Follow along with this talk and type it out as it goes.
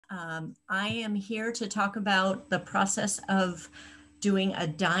I am here to talk about the process of doing a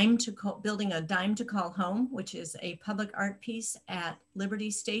building a dime to call home, which is a public art piece at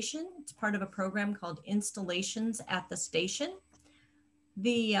Liberty Station. It's part of a program called Installations at the Station.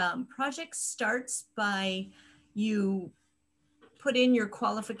 The project starts by you put in your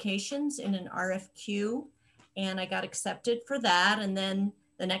qualifications in an RFQ, and I got accepted for that. And then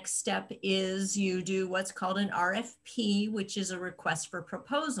the next step is you do what's called an RFP, which is a request for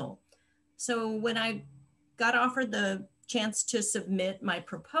proposal. So when I got offered the chance to submit my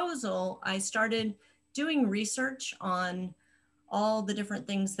proposal, I started doing research on all the different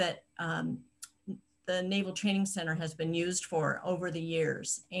things that the Naval Training Center has been used for over the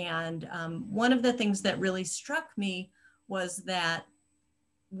years. And one of the things that really struck me was that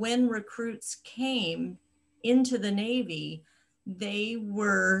when recruits came into the Navy, they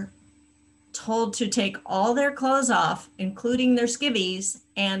were told to take all their clothes off, including their skivvies,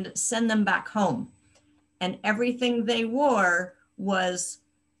 and send them back home. And everything they wore was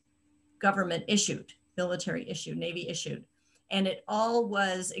government issued, military issued, Navy issued. And it all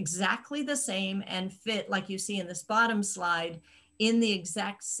was exactly the same and fit, like you see in this bottom slide, in the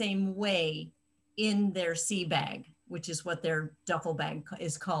exact same way in their sea bag, which is what their duffel bag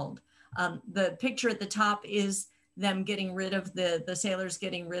is called. The picture at the top is them getting rid of the sailors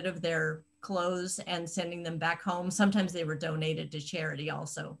getting rid of their clothes and sending them back home. Sometimes they were donated to charity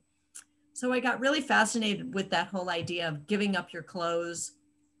also. So I got really fascinated with that whole idea of giving up your clothes.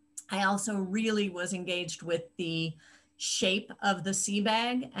 I also really was engaged with the shape of the sea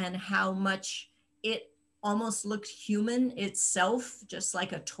bag and how much it almost looked human itself, just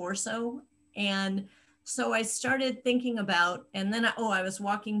like a torso. And so I started thinking about, and then I was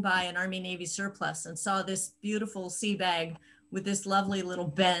walking by an Army Navy surplus and saw this beautiful sea bag with this lovely little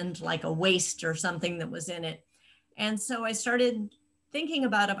bend, like a waist or something that was in it. And so I started thinking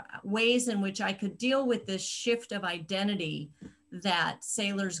about ways in which I could deal with this shift of identity that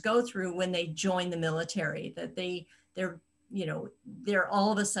sailors go through when they join the military, that they're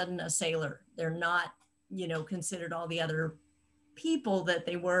all of a sudden a sailor. They're not, considered all the other people that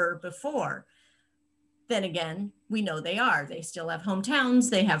they were before. Then again, we know they are. They still have hometowns,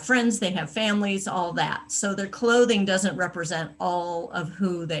 they have friends, they have families, all that. So their clothing doesn't represent all of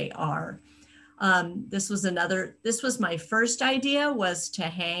who they are. This was my first idea, was to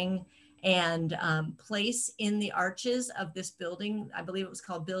hang and place in the arches of this building. I believe it was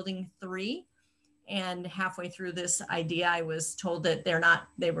called Building 3. And halfway through this idea, I was told that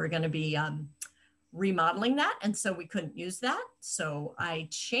they were going to be remodeling that. And so we couldn't use that. So I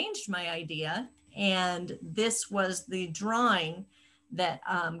changed my idea. And this was the drawing that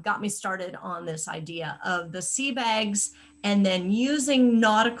got me started on this idea of the sea bags. And then using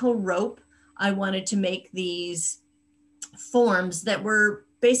nautical rope, I wanted to make these forms that were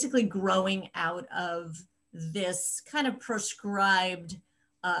basically growing out of this kind of prescribed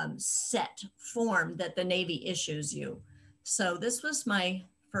set form that the Navy issues you. So this was my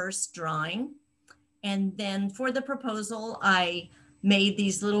first drawing. And then for the proposal, I made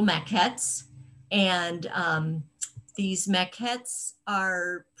these little maquettes. And these maquettes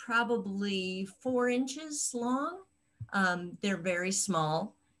are probably 4 inches long. They're very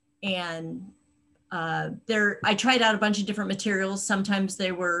small. And I tried out a bunch of different materials. Sometimes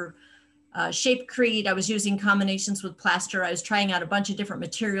they were shapecrete. I was using combinations with plaster. I was trying out a bunch of different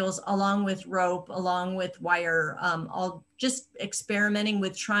materials along with rope, along with wire, all just experimenting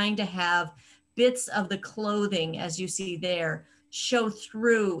with trying to have bits of the clothing, as you see there, show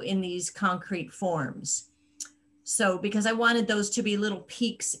through in these concrete forms. So because I wanted those to be little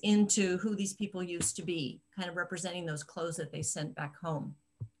peeks into who these people used to be, kind of representing those clothes that they sent back home.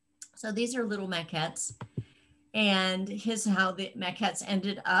 So these are little maquettes, and here's how the maquettes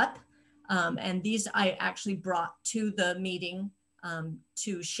ended up. And these I actually brought to the meeting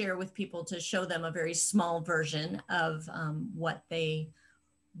to share with people, to show them a very small version of what they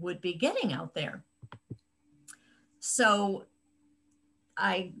would be getting out there. So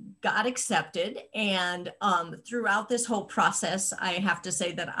I got accepted, and throughout this whole process, I have to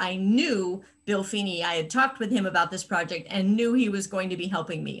say that I knew Bill Feeney. I had talked with him about this project and knew he was going to be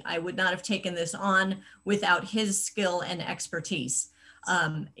helping me. I would not have taken this on without his skill and expertise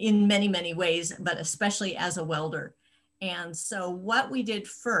in many, many ways, but especially as a welder. And so what we did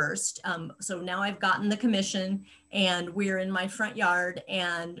first, so now I've gotten the commission and we're in my front yard,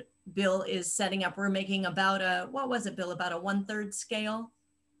 and Bill is setting up, we're making about a, what was it, Bill, about a 1/3 scale?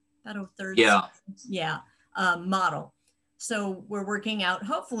 About a third? Yeah. Yeah, model. So we're working out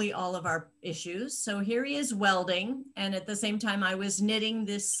hopefully all of our issues. So here he is welding, and at the same time I was knitting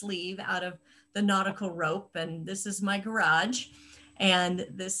this sleeve out of the nautical rope, and this is my garage. And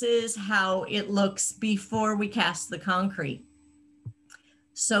this is how it looks before we cast the concrete.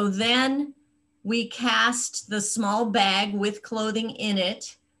 So then we cast the small bag with clothing in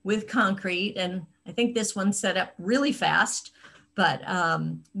it with concrete. And I think this one set up really fast, but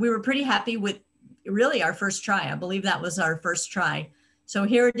we were pretty happy with really our first try. I believe that was our first try. So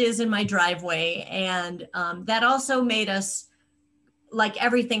here it is in my driveway. And that also made us, like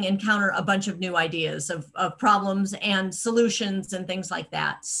everything, encounter a bunch of new ideas of problems and solutions and things like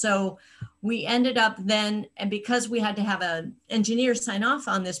that. So we ended up then, and because we had to have an engineer sign off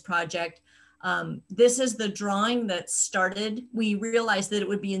on this project, this is the drawing that started. We realized that it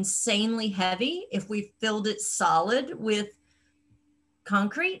would be insanely heavy if we filled it solid with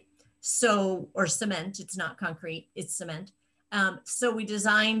concrete. So, or cement, it's not concrete, it's cement. So we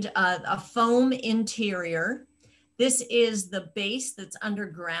designed a foam interior. This is the base that's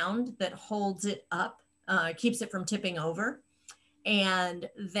underground that holds it up, keeps it from tipping over. And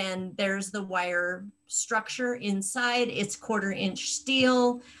then there's the wire structure inside. It's 1/4 inch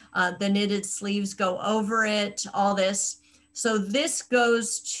steel. The knitted sleeves go over it, all this. So this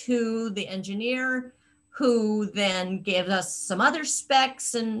goes to the engineer, who then gave us some other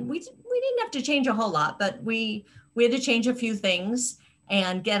specs, and we didn't have to change a whole lot, but we had to change a few things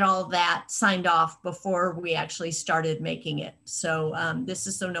and get all that signed off before we actually started making it. So this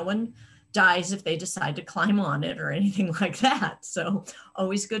is so no one dies if they decide to climb on it or anything like that. So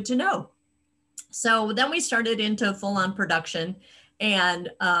always good to know. So then we started into full-on production, and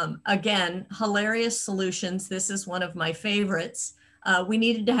again, hilarious solutions. This is one of my favorites. We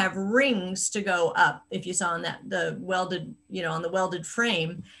needed to have rings to go up, if you saw on that, the welded, on the welded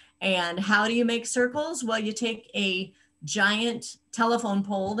frame. And how do you make circles? Well, you take a giant telephone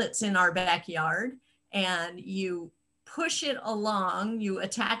pole that's in our backyard and you push it along, you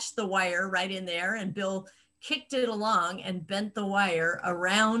attach the wire right in there, and Bill kicked it along and bent the wire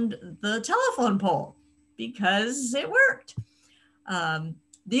around the telephone pole because it worked.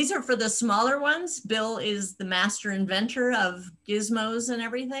 These are for the smaller ones. Bill is the master inventor of gizmos and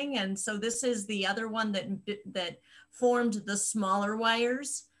everything. And so this is the other one that formed the smaller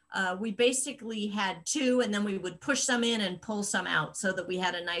wires. We basically had two, and then we would push some in and pull some out so that we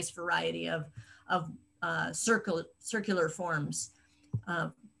had a nice variety of circular forms.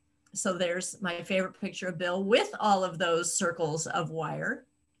 So there's my favorite picture of Bill with all of those circles of wire.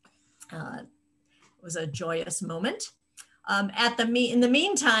 It was a joyous moment. In the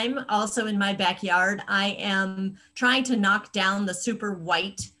meantime, also in my backyard, I am trying to knock down the super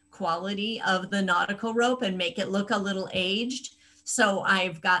white quality of the nautical rope and make it look a little aged. So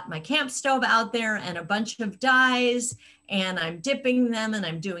I've got my camp stove out there and a bunch of dyes, and I'm dipping them and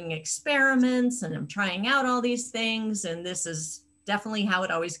I'm doing experiments and I'm trying out all these things. And this is definitely how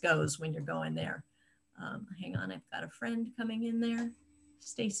it always goes when you're going there. Hang on, I've got a friend coming in there.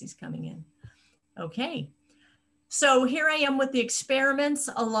 Stacy's coming in. Okay. So here I am with the experiments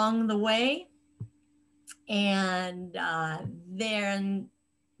along the way. And then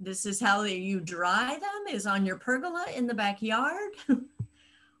this is how you dry them, is on your pergola in the backyard.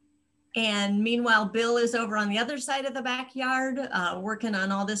 And meanwhile, Bill is over on the other side of the backyard working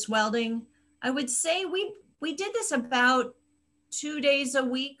on all this welding. I would say we did this about 2 days a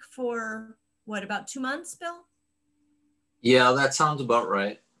week for what, about 2 months, Bill? Yeah, that sounds about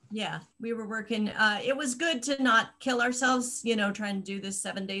right. Yeah, we were working. It was good to not kill ourselves, trying to do this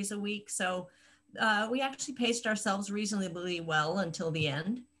 7 days a week. So we actually paced ourselves reasonably well until the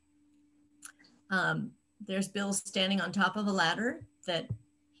end. There's Bill standing on top of a ladder that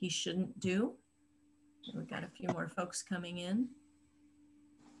he shouldn't do. We've got a few more folks coming in.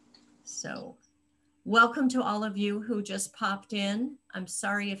 So welcome to all of you who just popped in. I'm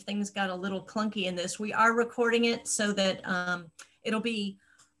sorry if things got a little clunky in this. We are recording it so that it'll be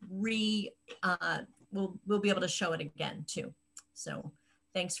we'll be able to show it again too. So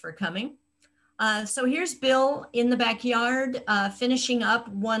thanks for coming. So here's Bill in the backyard finishing up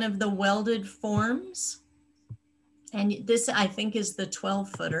one of the welded forms. And this, I think, is the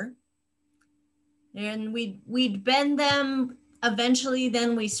 12-footer. And we'd bend them. Eventually,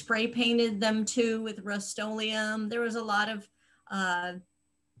 then we spray painted them too with Rust-Oleum. There was a lot of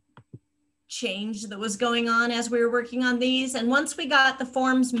change that was going on as we were working on these. And once we got the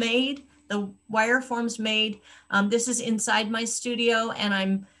forms made, the wire forms made, this is inside my studio, and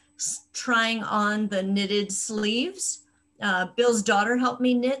I'm trying on the knitted sleeves. Bill's daughter helped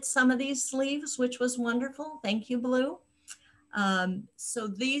me knit some of these sleeves, which was wonderful. Thank you, Blue. So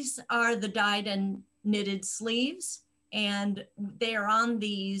these are the dyed and knitted sleeves, and they are on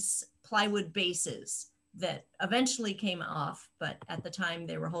these plywood bases that eventually came off, but at the time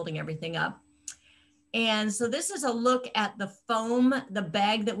they were holding everything up. And so this is a look at the foam, the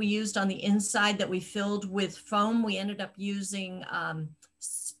bag that we used on the inside that we filled with foam. We ended up using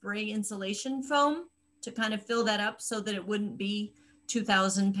spray insulation foam to kind of fill that up so that it wouldn't be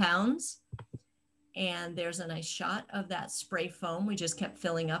 2,000 pounds. And there's a nice shot of that spray foam. We just kept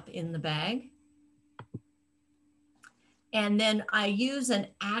filling up in the bag. And then I use an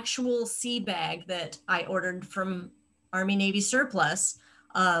actual sea bag that I ordered from Army Navy surplus.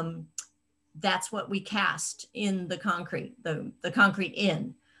 That's what we cast in the concrete, the concrete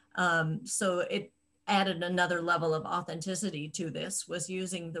in. So it added another level of authenticity to this, was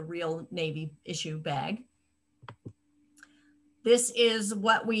using the real Navy issue bag. This is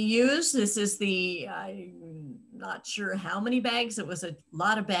what we use. This is the, I'm not sure how many bags. It was a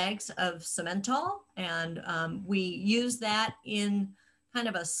lot of bags of Cementol. And we use that in kind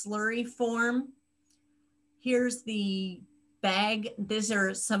of a slurry form. Here's the bag. These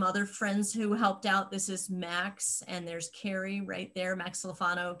are some other friends who helped out. This is Max, and there's Carrie right there, Max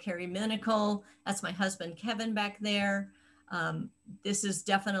Lafano, Carrie Minicle. That's my husband, Kevin, back there. This is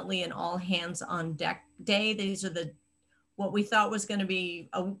definitely an all hands on deck day. These are what we thought was going to be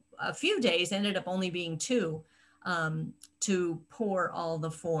a few days, ended up only being 2, to pour all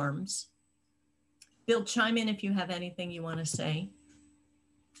the forms. Bill, chime in if you have anything you want to say.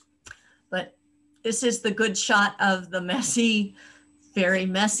 But this is the good shot of the messy, very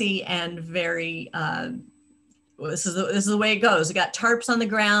messy and very, this is the way it goes. We got tarps on the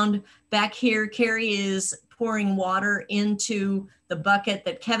ground. Back here, Carrie is pouring water into the bucket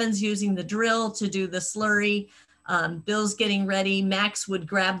that Kevin's using the drill to do the slurry. Bill's getting ready. Max would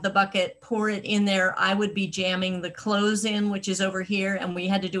grab the bucket, pour it in there. I would be jamming the clothes in, which is over here, and we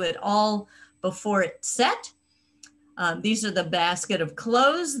had to do it all before it set. These are the basket of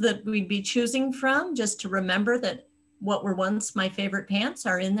clothes that we'd be choosing from, just to remember that what were once my favorite pants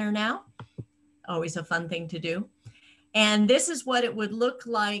are in there now. Always a fun thing to do. And this is what it would look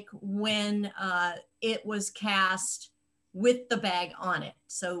like when it was cast with the bag on it.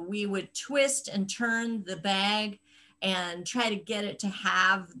 So we would twist and turn the bag and try to get it to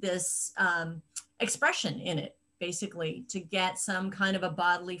have this expression in it, basically, to get some kind of a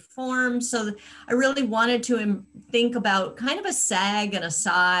bodily form. So I really wanted to think about kind of a sag and a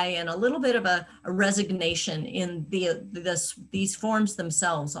sigh and a little bit of a resignation in these forms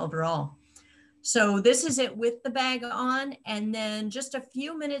themselves overall. So this is it with the bag on. And then just a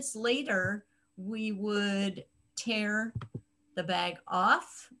few minutes later, we would tear the bag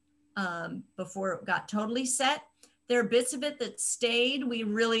off before it got totally set. There are bits of it that stayed. We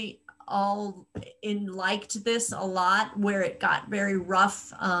really all liked this a lot, where it got very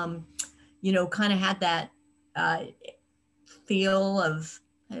rough, you know, kind of had that feel of,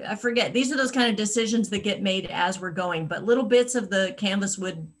 I forget, these are those kind of decisions that get made as we're going, but little bits of the canvas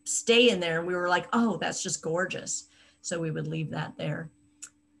would stay in there and we were like, oh, that's just gorgeous. So we would leave that there.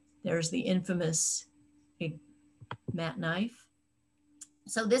 There's the infamous big matte knife.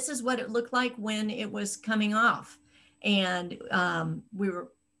 So this is what it looked like when it was coming off. And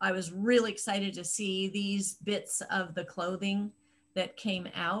I was really excited to see these bits of the clothing that came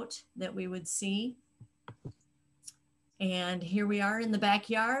out that we would see. And here we are in the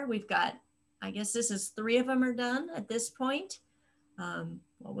backyard. We've got, I guess this is 3 of them are done at this point.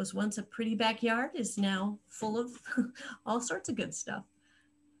 What was once a pretty backyard is now full of all sorts of good stuff.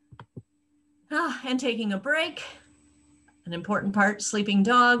 And taking a break, an important part, sleeping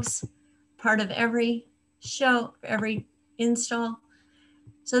dogs, part of every show, every install.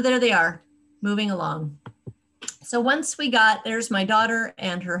 So there they are, moving along. So once we got, there's my daughter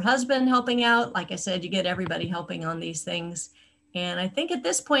and her husband helping out. Like I said, you get everybody helping on these things. And I think at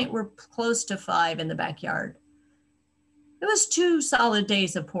this point, we're close to 5 in the backyard. It was 2 solid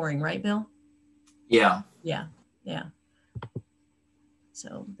days of pouring, right, Bill? Yeah. Yeah, yeah.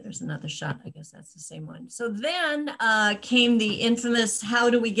 So there's another shot. I guess that's the same one. So then came the infamous, how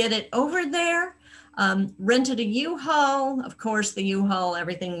do we get it over there? Rented a U-Haul. Of course, the U-Haul,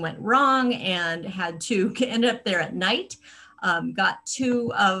 everything went wrong and had to end up there at night. Got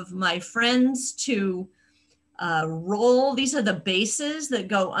 2 of my friends to roll. These are the bases that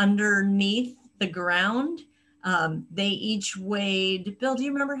go underneath the ground. They each weighed, Bill, do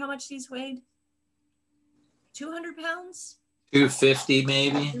you remember how much these weighed? 200 pounds? 250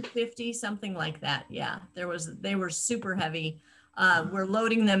 maybe. 250, something like that. Yeah, they were super heavy. We're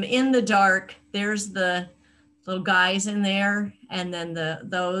loading them in the dark. There's the little guys in there, and then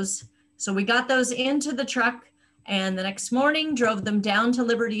those. So we got those into the truck, and the next morning drove them down to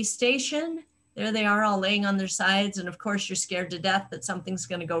Liberty Station. There they are, all laying on their sides. And of course, you're scared to death that something's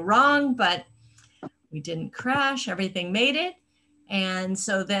going to go wrong, but we didn't crash. Everything made it. And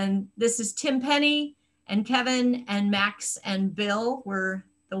so then this is Tim Penny. And Kevin and Max and Bill were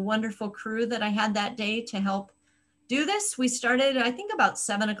the wonderful crew that I had that day to help do this. We started, I think, about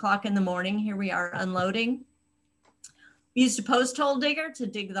 7 o'clock in the morning. Here we are unloading. We used a post hole digger to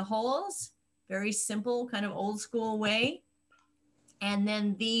dig the holes. Very simple, kind of old school way. And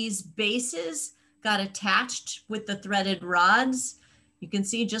then these bases got attached with the threaded rods. You can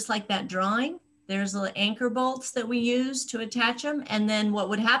see just like that drawing, there's little anchor bolts that we use to attach them. And then what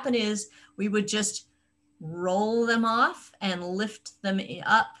would happen is we would just roll them off and lift them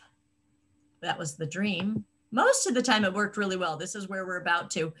up. That was the dream. Most of the time it worked really well. This is where we're about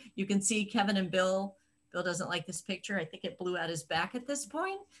to. You can see Kevin and Bill. Bill doesn't like this picture. I think it blew out his back at this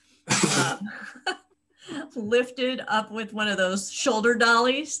point. Lifted up with one of those shoulder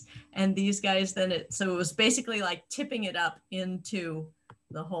dollies, and these guys then so it was basically like tipping it up into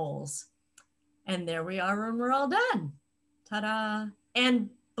the holes. And there we are when we're all done. Ta-da. And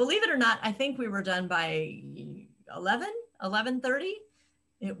believe it or not, I think we were done by 11:30.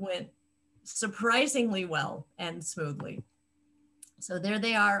 It went surprisingly well and smoothly. So there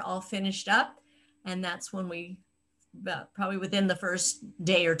they are, all finished up. And that's when we, probably within the first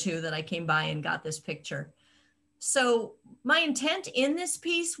day or two, that I came by and got this picture. So my intent in this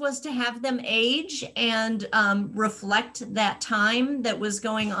piece was to have them age and reflect that time that was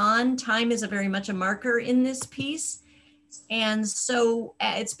going on. Time is very much a marker in this piece. And so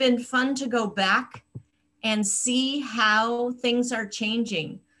it's been fun to go back and see how things are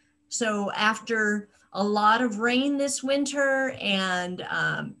changing. So after a lot of rain this winter and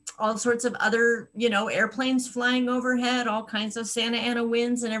all sorts of other, airplanes flying overhead, all kinds of Santa Ana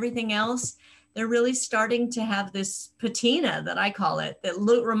winds and everything else, they're really starting to have this patina, that I call it, that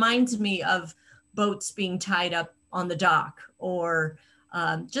reminds me of boats being tied up on the dock, or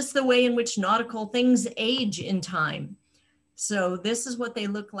just the way in which nautical things age in time. So this is what they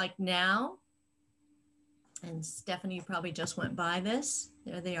look like now. And Stephanie probably just went by this.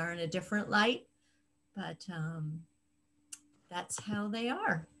 There they are in a different light, but that's how they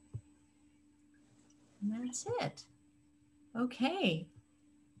are. And that's it. Okay.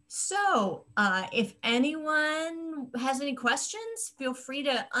 So if anyone has any questions, feel free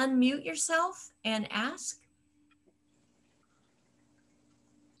to unmute yourself and ask.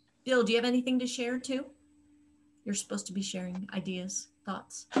 Bill, do you have anything to share too? You're supposed to be sharing ideas,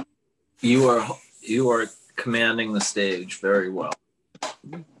 thoughts. You are commanding the stage very well.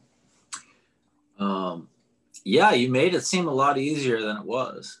 Yeah, you made it seem a lot easier than it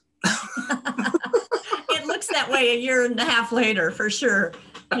was. It looks that way a year and a half later, for sure.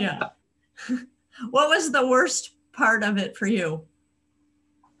 Yeah. What was the worst part of it for you?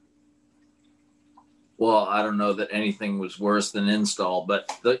 Well, I don't know that anything was worse than install,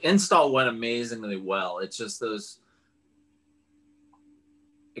 but the install went amazingly well. It's just those,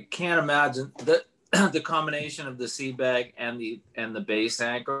 I can't imagine that the combination of the sea bag and the base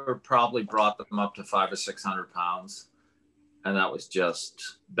anchor probably brought them up to 500 or 600 pounds. And that was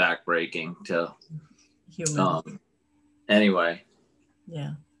just backbreaking to human. Anyway.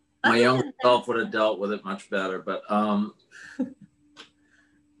 Yeah. My younger self would have dealt with it much better, but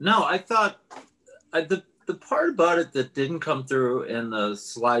no, I thought the part about it that didn't come through in the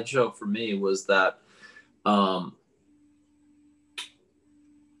slideshow for me was that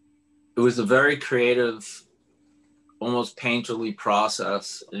it was a very creative, almost painterly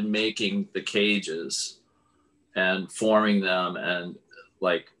process in making the cages and forming them, and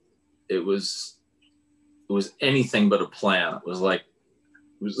like it was anything but a plan. It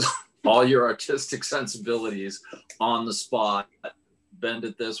was all your artistic sensibilities on the spot. Bend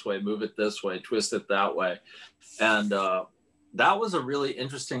it this way, move it this way, twist it that way. And that was a really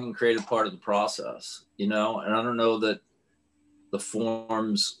interesting and creative part of the process, and I don't know that the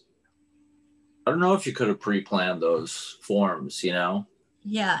forms, I don't know if you could have pre-planned those forms,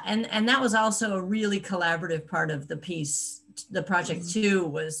 Yeah, and that was also a really collaborative part of the piece. The project too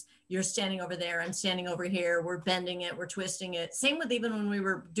was, you're standing over there, I'm standing over here, we're bending it, we're twisting it. Same with even when we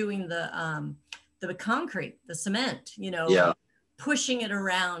were doing the concrete, the cement, Yeah. pushing it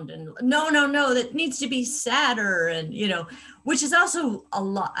around and no, that needs to be sadder, and which is also a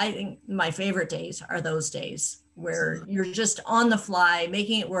lot. I think my favorite days are those days where you're just on the fly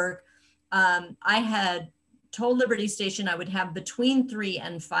making it work. I had told Liberty Station I would have between 3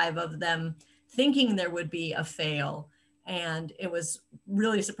 and 5 of them, thinking there would be a fail. And it was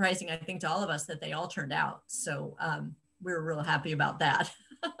really surprising, I think, to all of us that they all turned out. So we were real happy about that,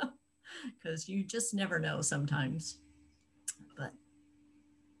 because you just never know sometimes. But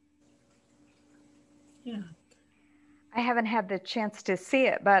yeah. I haven't had the chance to see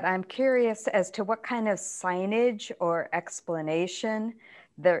it, but I'm curious as to what kind of signage or explanation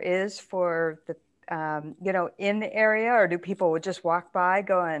there is for the you know, in the area, or do people would just walk by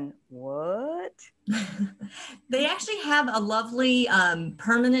going, what? They actually have a lovely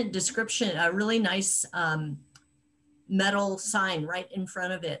permanent description, a really nice metal sign right in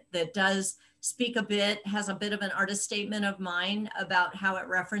front of it that does speak a bit, has a bit of an artist statement of mine about how it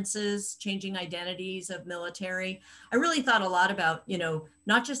references changing identities of military. I really thought a lot about, you know,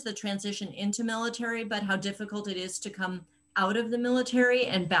 not just the transition into military, but how difficult it is to come out of the military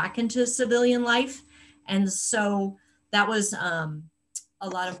and back into civilian life. And so that was a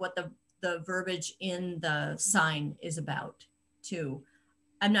lot of what the verbiage in the sign is about too.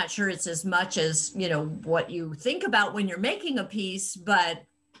 I'm not sure it's as much as, you know, what you think about when you're making a piece, but,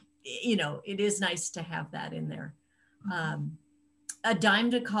 you know, it is nice to have that in there. A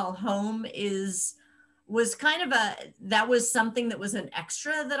dime to call home was kind of that was something that was an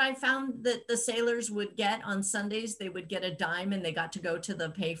extra that I found that the sailors would get on Sundays. They would get a dime and they got to go to the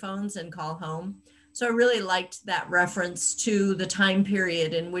payphones and call home. So I really liked that reference to the time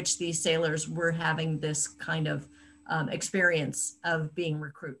period in which these sailors were having this kind of experience of being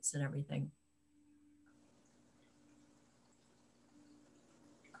recruits and everything.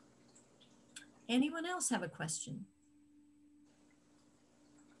 Anyone else have a question?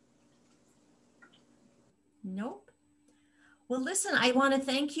 Nope. Well, listen, I want to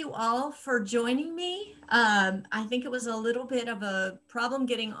thank you all for joining me. I think it was a little bit of a problem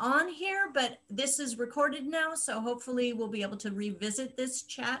getting on here, but this is recorded now, so hopefully we'll be able to revisit this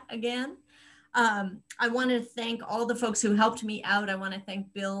chat again. I want to thank all the folks who helped me out. I want to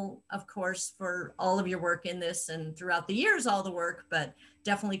thank Bill, of course, for all of your work in this and throughout the years, all the work, but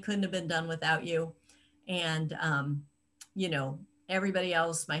definitely couldn't have been done without you. And, you know, everybody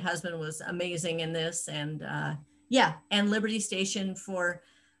else, my husband was amazing in this, and yeah, and Liberty Station for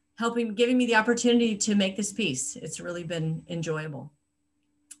giving me the opportunity to make this piece. It's really been enjoyable.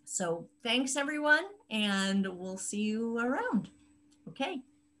 So thanks everyone, and we'll see you around. Okay,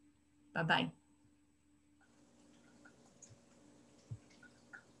 bye-bye.